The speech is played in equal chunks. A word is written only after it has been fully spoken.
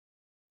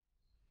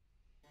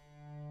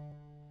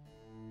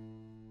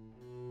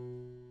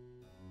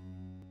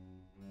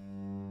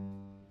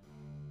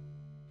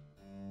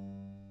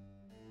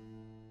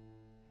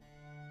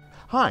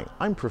Hi,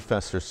 I'm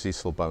Professor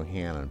Cecil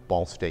Bohanon at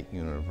Ball State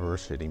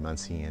University,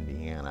 Muncie,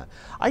 Indiana.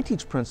 I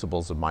teach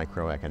principles of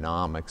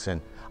microeconomics, and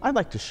I'd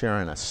like to share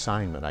an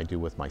assignment I do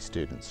with my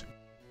students.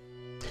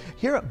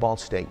 Here at Ball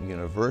State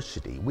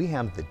University, we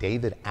have the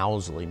David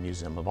Owsley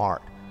Museum of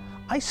Art.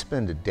 I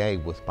spend a day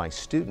with my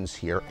students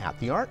here at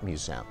the Art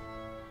Museum.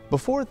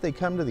 Before they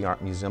come to the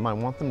Art Museum, I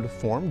want them to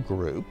form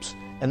groups,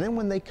 and then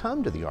when they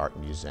come to the Art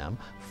Museum,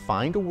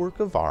 find a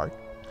work of art,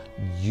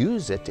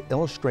 use it to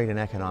illustrate an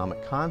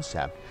economic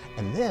concept,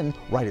 and then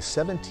write a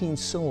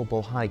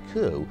 17-syllable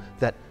haiku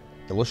that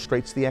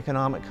illustrates the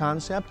economic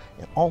concept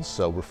and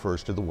also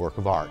refers to the work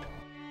of art.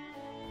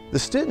 The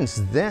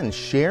students then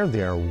share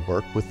their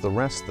work with the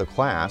rest of the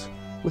class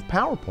with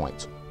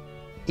PowerPoints.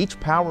 Each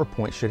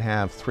PowerPoint should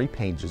have 3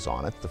 pages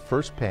on it. The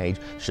first page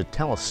should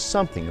tell us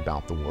something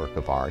about the work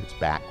of art, its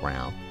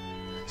background.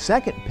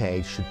 Second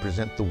page should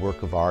present the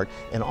work of art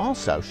and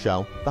also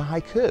show the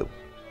haiku.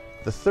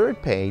 The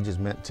third page is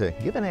meant to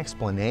give an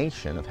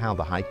explanation of how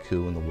the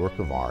haiku and the work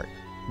of art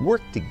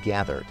work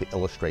together to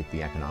illustrate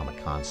the economic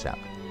concept.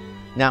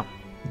 Now,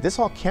 this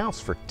all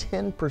counts for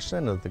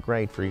 10% of the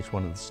grade for each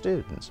one of the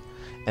students,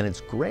 and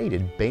it's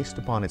graded based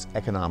upon its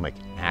economic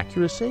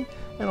accuracy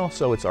and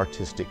also its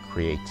artistic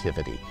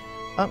creativity.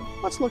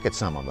 Let's look at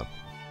some of them.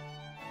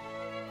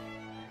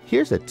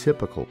 Here's a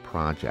typical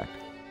project.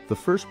 The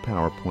first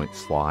PowerPoint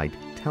slide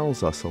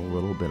tells us a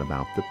little bit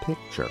about the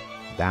picture.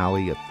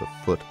 Valley at the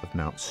foot of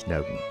Mount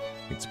Snowdon.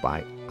 It's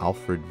by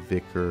Alfred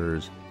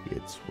Vickers.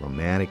 It's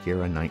Romantic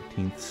era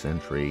 19th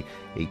century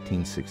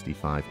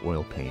 1865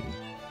 oil painting.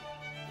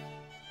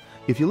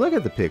 If you look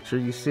at the picture,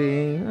 you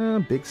see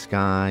a big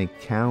sky,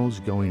 cows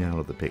going out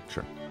of the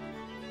picture.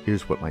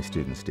 Here's what my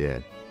students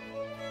did.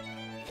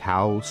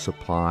 Cow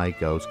supply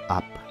goes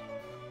up.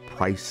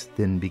 Price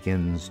then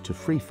begins to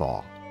free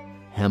fall.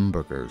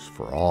 Hamburgers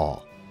for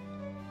all.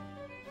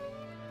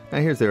 Now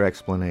here's their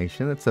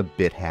explanation. It's a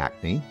bit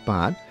hackneyed,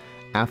 but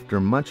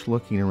after much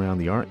looking around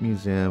the art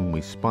museum,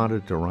 we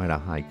spotted to write a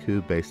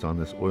haiku based on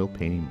this oil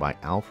painting by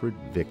Alfred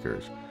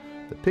Vickers.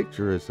 The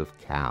picture is of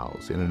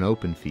cows in an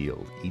open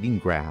field, eating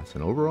grass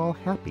and overall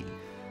happy.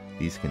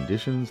 These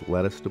conditions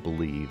led us to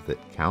believe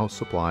that cow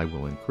supply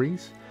will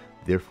increase,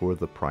 therefore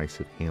the price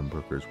of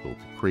hamburgers will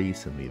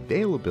decrease and the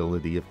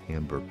availability of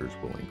hamburgers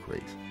will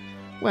increase.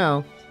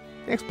 Well,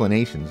 the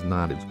explanation's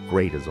not as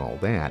great as all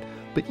that,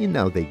 but you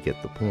know they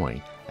get the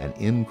point. An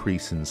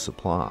increase in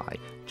supply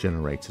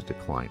generates a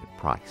decline in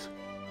price.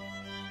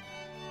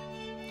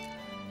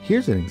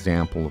 Here's an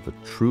example of a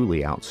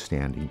truly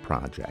outstanding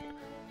project.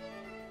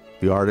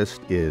 The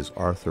artist is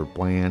Arthur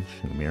Blanche,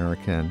 an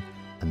American.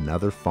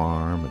 Another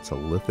Farm. It's a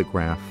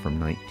lithograph from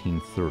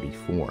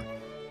 1934.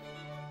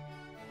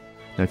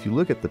 Now if you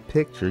look at the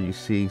picture, you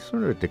see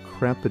sort of a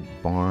decrepit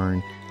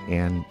barn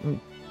and a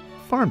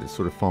farm that's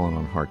sort of fallen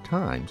on hard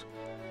times.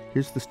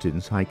 Here's the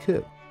student's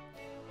haiku.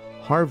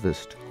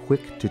 Harvest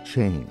quick to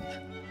change,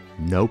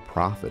 no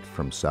profit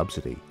from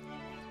subsidy,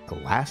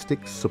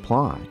 elastic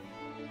supply.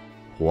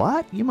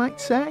 What, you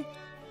might say?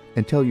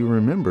 Until you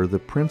remember the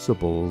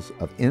principles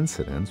of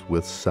incidence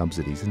with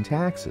subsidies and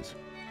taxes.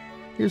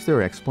 Here's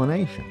their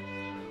explanation.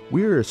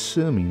 We're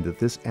assuming that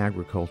this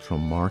agricultural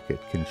market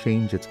can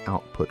change its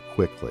output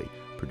quickly,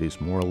 produce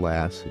more or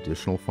less,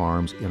 additional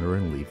farms enter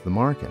and leave the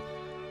market.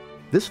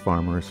 This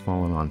farmer has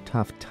fallen on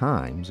tough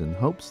times and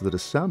hopes that a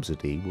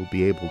subsidy will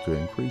be able to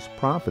increase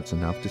profits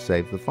enough to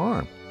save the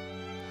farm.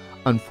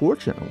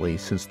 Unfortunately,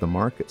 since the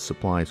market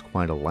supply is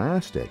quite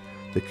elastic,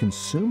 the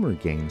consumer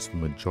gains the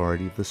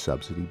majority of the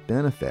subsidy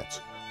benefits,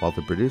 while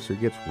the producer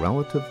gets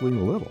relatively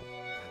little.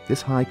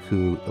 This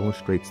haiku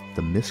illustrates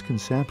the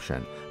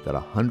misconception that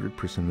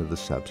 100% of the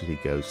subsidy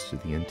goes to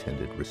the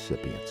intended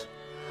recipients.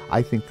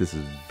 I think this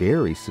is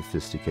very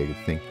sophisticated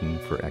thinking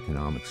for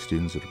economics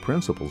students at a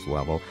principles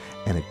level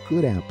and a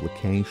good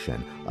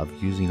application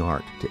of using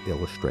art to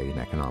illustrate an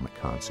economic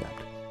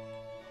concept.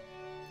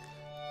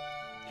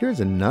 Here's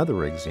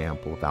another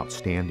example of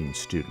outstanding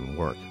student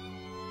work.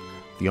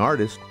 The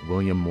artist,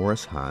 William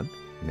Morris Hunt,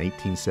 in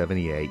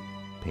 1878,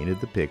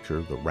 painted the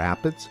picture The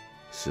Rapids,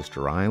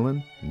 Sister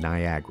Island,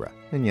 Niagara.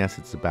 And yes,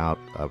 it's about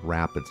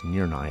rapids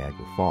near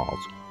Niagara Falls.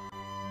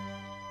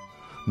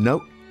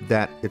 Note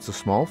that it's a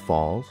small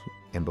falls,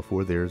 and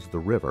before there's the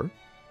river.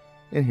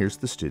 And here's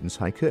the student's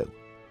haiku.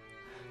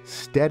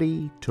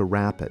 Steady to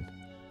rapid,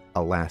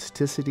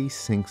 elasticity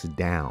sinks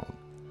down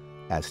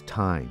as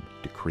time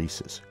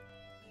decreases.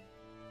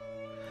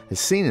 As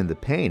seen in the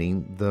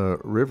painting, the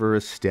river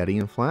is steady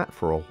and flat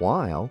for a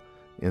while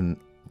in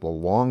the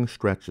long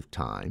stretch of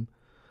time,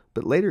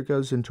 but later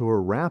goes into a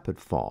rapid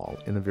fall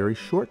in a very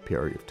short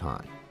period of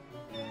time.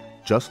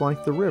 Just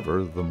like the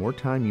river, the more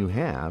time you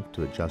have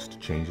to adjust to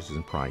changes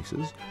in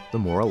prices, the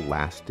more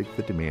elastic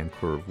the demand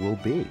curve will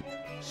be,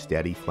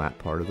 steady, flat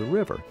part of the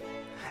river.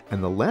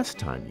 And the less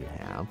time you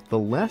have, the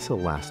less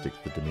elastic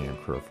the demand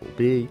curve will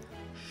be,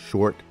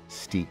 short,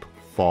 steep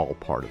fall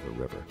part of the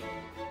river.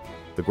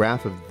 The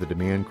graph of the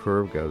demand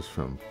curve goes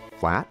from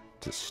flat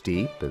to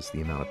steep as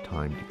the amount of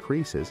time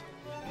decreases,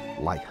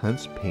 like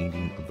Hunt's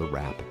painting of the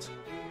rapids.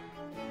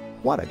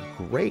 What a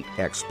great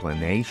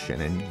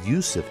explanation and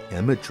use of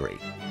imagery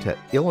to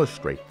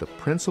illustrate the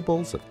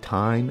principles of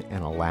time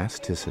and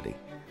elasticity.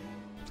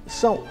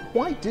 So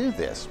why do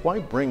this? Why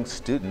bring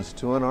students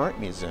to an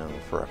art museum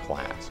for a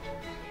class?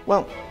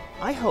 Well,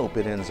 I hope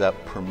it ends up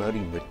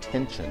promoting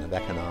retention of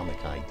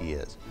economic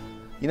ideas.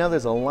 You know,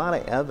 there's a lot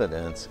of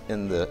evidence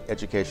in the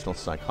educational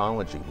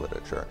psychology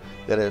literature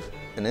that if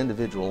an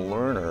individual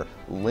learner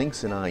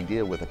links an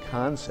idea with a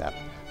concept,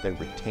 they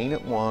retain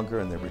it longer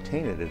and they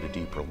retain it at a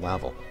deeper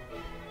level.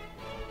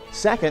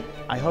 Second,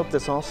 I hope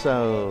this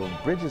also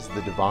bridges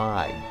the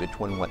divide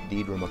between what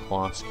Deidre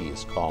McCloskey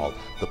has called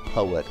the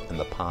poet and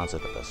the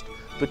positivist,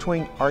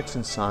 between arts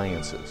and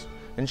sciences,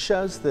 and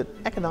shows that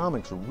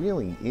economics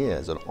really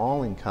is an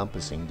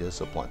all-encompassing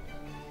discipline.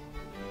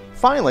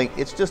 Finally,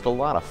 it's just a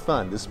lot of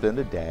fun to spend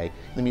a day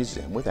in the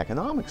museum with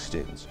economics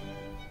students.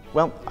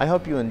 Well, I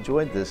hope you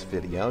enjoyed this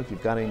video. If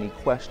you've got any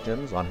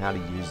questions on how to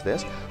use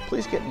this,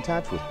 please get in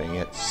touch with me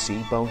at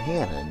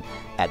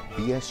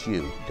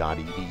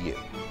cbohanon@bsu.edu.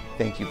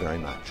 Thank you very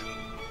much.